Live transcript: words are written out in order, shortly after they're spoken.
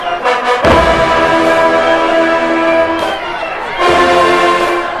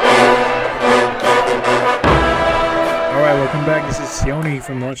Sione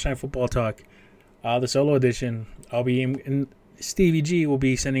from Lunchtime Football Talk. The solo edition, and Stevie G will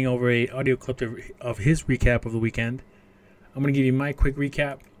be sending over a audio clip of his recap of the weekend. I'm going to give you my quick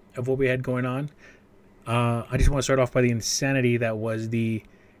recap of what we had going on. I just want to start off by the insanity that was the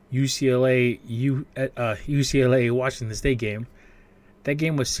UCLA Washington State game. That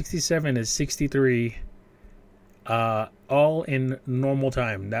game was 67-63, all in normal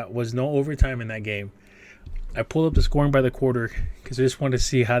time. That was no overtime in that game. I pulled up the scoring by the quarter because I just wanted to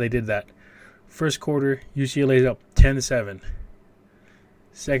see how they did that. First quarter, UCLA's up 10-7.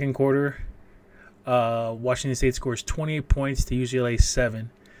 Second quarter, Washington State scores 28 points to UCLA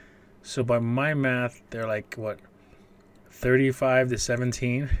 7. So by my math, they're like,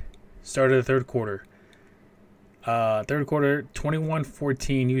 35-17. Start of the third quarter. Third quarter,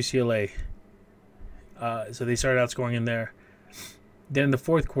 21-14 UCLA. So they started outscoring in there. Then in the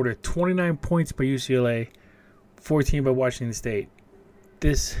fourth quarter, 29 points by UCLA, 14 by Washington State.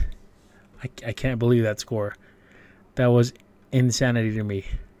 I can't believe that score. That was insanity to me.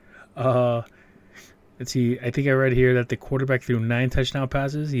 Let's see. I think I read here that the quarterback threw 9 touchdown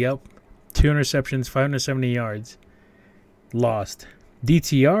passes. Yep. 2 interceptions, 570 yards. Lost.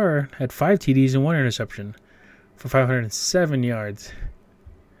 DTR had 5 TDs and 1 interception for 507 yards.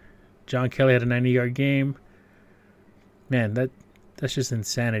 John Kelly had a 90-yard game. Man, that's just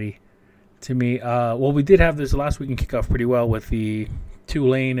insanity to me. Well, we did have this last week and kick off pretty well with the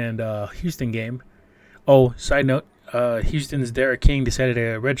Tulane and Houston game. Oh, side note, Houston's Derek King decided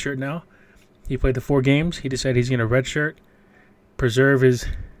to redshirt now. He played the 4 games. He decided he's going to redshirt, preserve his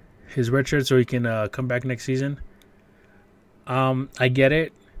redshirt so he can come back next season. I get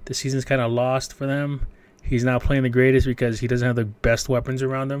it. The season's kind of lost for them. He's not playing the greatest because he doesn't have the best weapons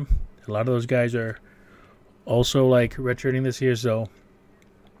around him. A lot of those guys are also like redshirting this year, so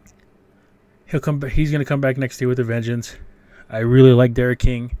he's going to come back next year with a vengeance. I really like Derek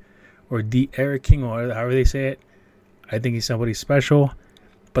King, or Eric King, or however they say it. I think he's somebody special.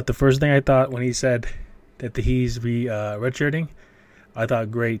 But the first thing I thought when he said that he's redshirting, I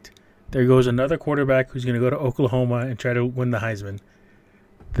thought, great. There goes another quarterback who's going to go to Oklahoma and try to win the Heisman.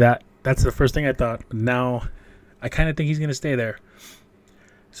 That's the first thing I thought. Now, I kind of think he's going to stay there.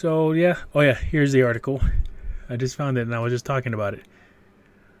 So, yeah. Oh, yeah, here's the article. I just found it, and I was just talking about it.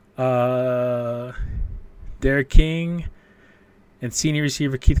 Derek King and senior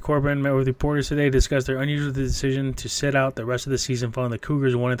receiver Keith Corbin met with reporters today to discuss their unusual decision to sit out the rest of the season following the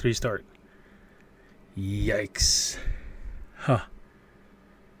Cougars' 1-3 start. Yikes. Huh.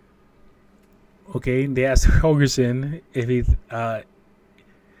 Okay, they asked Holgorsen if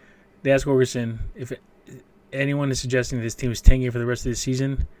anyone is suggesting this team is tanking for the rest of the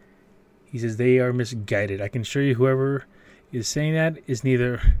season. He says they are misguided. I can assure you whoever is saying that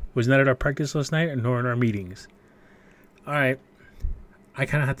was not at our practice last night nor in our meetings. All right. I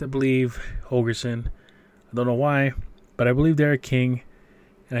kind of have to believe Holgorsen. I don't know why, but I believe Derek King,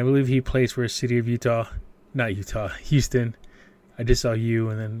 and I believe he plays for a city of Houston. I just saw U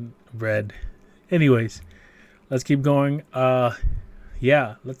and then red. Anyways, let's keep going. What a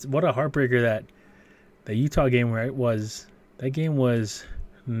heartbreaker that Utah game was. That game was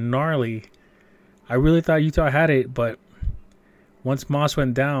gnarly. I really thought Utah had it, but once Moss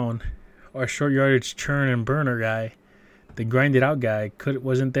went down, our short yardage churn and burner guy, the grinded out guy,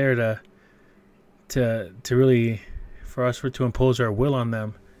 wasn't there to really for us to impose our will on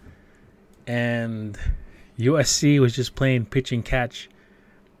them. And USC was just playing pitch and catch.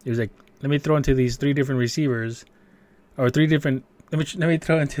 It was like, let me throw into these 3 different receivers, or 3 different. Let me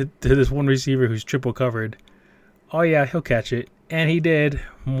throw into this one receiver who's triple covered. Oh yeah, he'll catch it, and he did.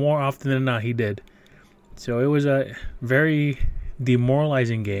 More often than not, he did. So it was a very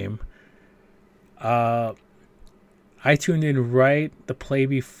demoralizing game. I tuned in right the play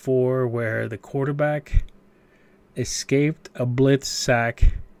before where the quarterback escaped a blitz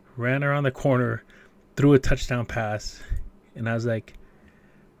sack, ran around the corner, threw a touchdown pass, and I was like,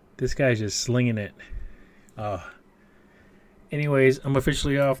 this guy's just slinging it. Anyways, I'm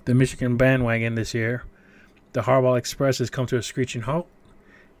officially off the Michigan bandwagon this year. The Harbaugh Express has come to a screeching halt,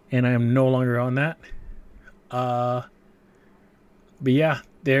 and I am no longer on that. But yeah,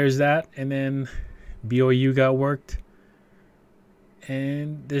 there's that. And then BYU got worked.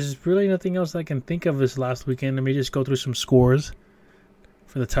 And there's really nothing else I can think of this last weekend. Let me just go through some scores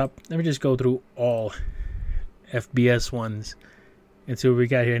for the top. Let me just go through all FBS ones and see if we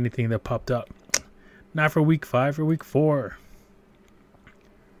got here anything that popped up. Not for week 5, for week 4.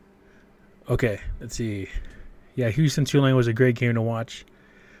 Okay, let's see. Yeah, Houston-Tulane was a great game to watch.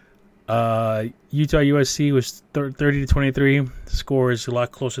 Utah-USC was 30-23. The score is a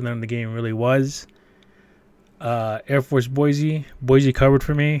lot closer than the game really was. Air Force Boise. Boise covered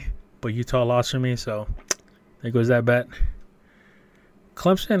for me, but Utah lost for me, so there goes that bet.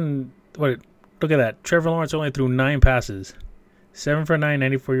 Clemson, look at that. Trevor Lawrence only threw 9 passes. 7 for 9,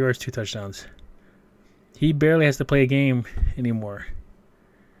 94 yards, 2 touchdowns. He barely has to play a game anymore.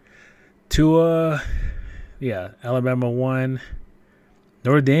 Tua, Alabama won.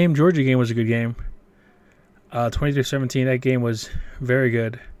 Notre Dame, Georgia game was a good game. 23-17, that game was very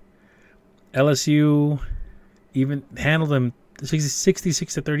good. LSU even handled them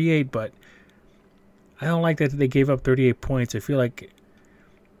 66-38, but I don't like that they gave up 38 points. I feel like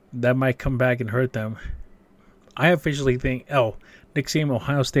that might come back and hurt them. I officially think, Nick Saban,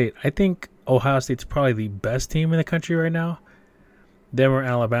 Ohio State. I think Ohio State's probably the best team in the country right now. Them or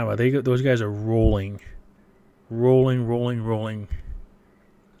Alabama. Those guys are rolling. Rolling.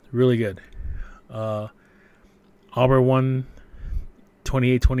 Really good. Auburn won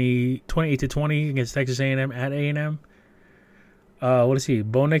 28-20 against Texas A&M at A&M. What is he?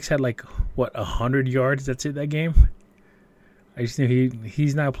 Bo Nix had 100 yards. That's it, that game. I just knew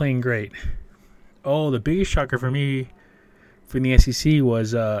he's not playing great. Oh, the biggest shocker for me from the SEC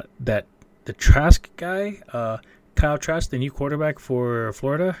was that the Trask guy, Kyle Trask, the new quarterback for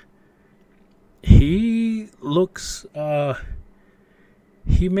Florida, he looks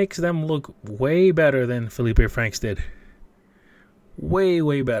he makes them look way better than Felipe Franks did.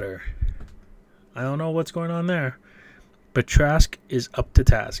 Way better. I don't know what's going on there, but Trask is up to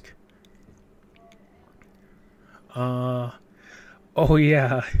task. Oh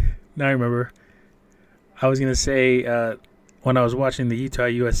yeah, now I remember. I was gonna say when I was watching the Utah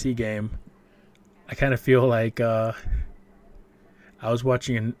USC game, I kind of feel like I was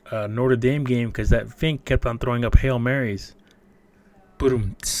watching a Notre Dame game because that Fink kept on throwing up Hail Marys.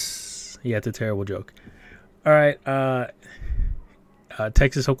 Boom. Yeah, it's a terrible joke. All right,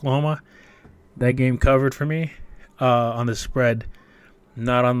 Texas, Oklahoma. That game covered for me on the spread,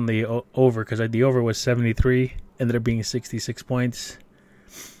 not on the over, because the over was 73, ended up being 66 points.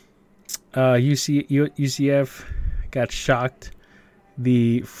 UCF got shocked.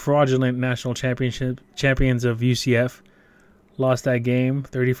 The fraudulent national champions of UCF lost that game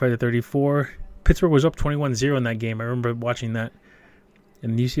 35-34. Pittsburgh was up 21-0 in that game. I remember watching that.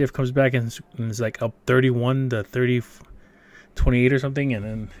 And UCF comes back and is up 31-28 or something, and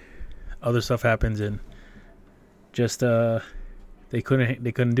then other stuff happens and just they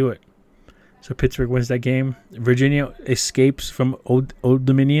couldn't do it. So Pittsburgh wins that game. Virginia escapes from Old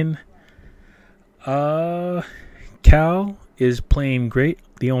Dominion. Cal is playing great.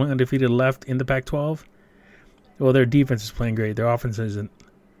 The only undefeated left in the Pac-12. Well, their defense is playing great. Their offense isn't.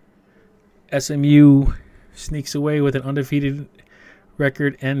 SMU sneaks away with an undefeated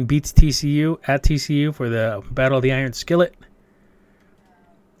record and beats TCU at TCU for the Battle of the Iron Skillet.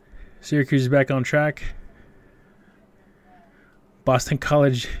 Syracuse is back on track. Boston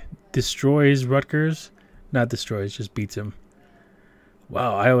College destroys Rutgers. Not destroys, just beats them.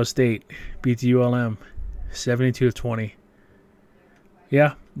 Wow, Iowa State beats ULM 72-20.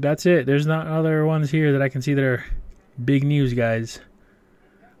 Yeah, that's it. There's not other ones here that I can see that are big news, guys.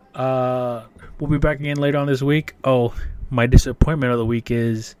 We'll be back again later on this week. Oh, my disappointment of the week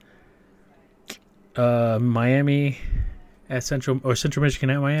is Miami at Central Michigan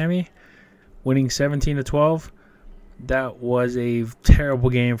at Miami, winning 17-12. That was a terrible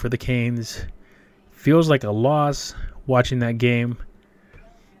game for the Canes. Feels like a loss watching that game,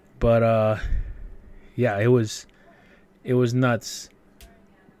 but yeah, it was nuts.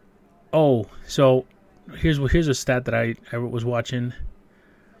 Oh, so here's a stat that I was watching.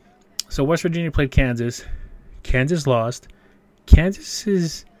 So West Virginia played Kansas. Kansas lost. Kansas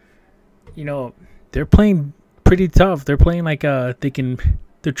is, they're playing pretty tough. They're playing like they're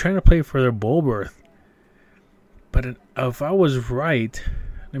trying to play for their bowl berth. But if I was right,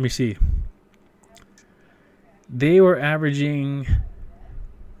 let me see. They were averaging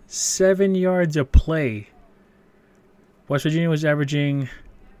 7 yards a play. West Virginia was averaging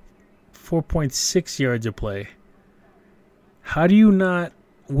 4.6 yards a play. How do you not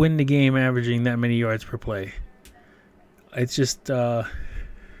win the game averaging that many yards per play? It's just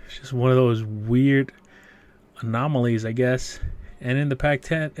one of those weird anomalies, I guess. And in the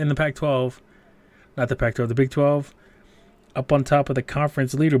Pac-10, in the Pac-12, not the Pac-12, the Big 12, up on top of the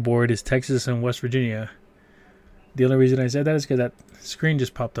conference leaderboard is Texas and West Virginia. The only reason I said that is because that screen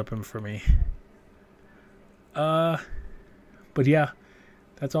just popped up for me. But yeah,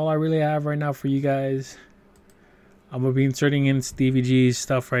 that's all I really have right now for you guys. I'm going to be inserting in Stevie G's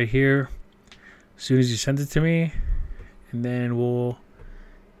stuff right here as soon as you send it to me. And then we'll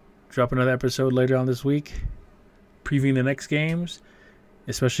drop another episode later on this week, previewing the next games,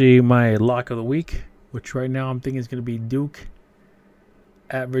 especially my lock of the week. which right now I'm thinking is going to be Duke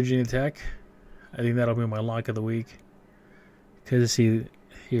at Virginia Tech. I think that'll be my lock of the week. Because, see,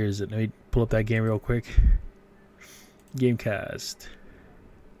 here's it. Let me pull up that game real quick. Gamecast.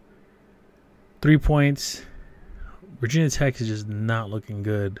 3 points. Virginia Tech is just not looking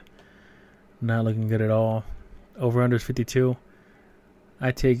good. Not looking good at all. Over under is 52.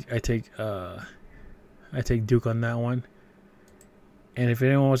 I take Duke on that one. And if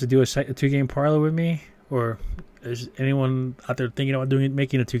anyone wants to do a 2-game parlay with me, or there's anyone out there thinking about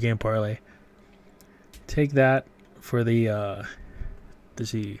making a 2-game parlay, take that for the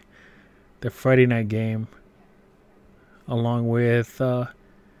Friday night game, along with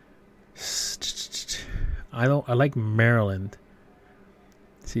I like Maryland.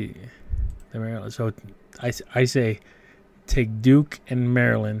 See, the Maryland. So I say take Duke and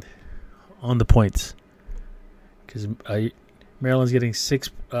Maryland on the points, because Maryland's getting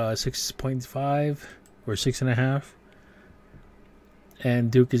 6.5 or 6.5,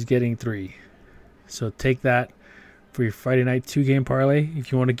 and Duke is getting 3. So take that for your Friday night 2-game parlay.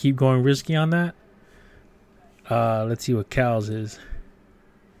 If you want to keep going risky on that, let's see what Cal's is.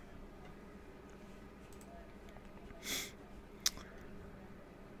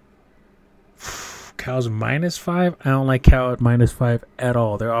 Cal's -5. I don't like Cal at -5 at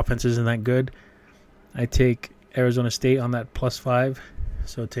all. Their offense isn't that good. I take Arizona State on that +5.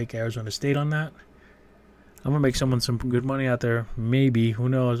 So take Arizona State on that. I'm going to make someone some good money out there. Maybe. Who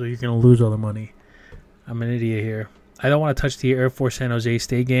knows? Or you're going to lose all the money. I'm an idiot here. I don't want to touch the Air Force San Jose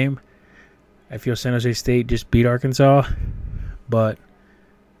State game. I feel San Jose State just beat Arkansas. But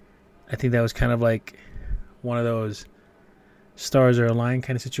I think that was kind of like one of those stars are aligned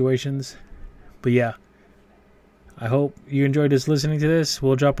kind of situations. But yeah, I hope you enjoyed this listening to this.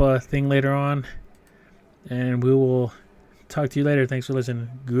 We'll drop a thing later on, and we will talk to you later. Thanks for listening.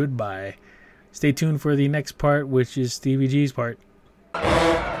 Goodbye. Stay tuned for the next part, which is Stevie G's part.